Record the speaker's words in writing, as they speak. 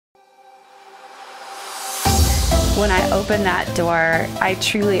When I open that door, I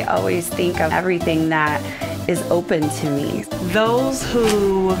truly always think of everything that is open to me. Those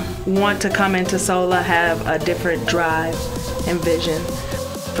who want to come into Sola have a different drive and vision.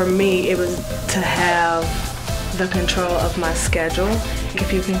 For me, it was to have the control of my schedule.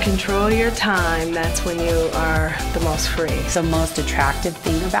 If you can control your time, that's when you are the most free. The most attractive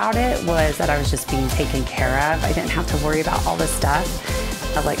thing about it was that I was just being taken care of. I didn't have to worry about all this stuff,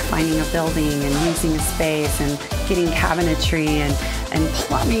 like finding a building and using a space and getting cabinetry and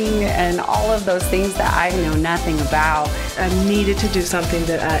plumbing and all of those things that I know nothing about. I needed to do something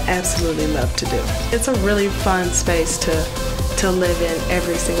that I absolutely love to do. It's a really fun space to live in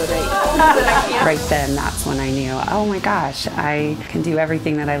every single day. Right then, that's when I knew, oh my gosh, I can do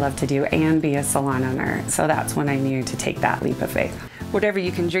everything that I love to do and be a salon owner. So that's when I knew to take that leap of faith. Whatever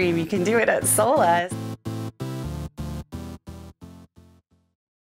you can dream, you can do it at Sola.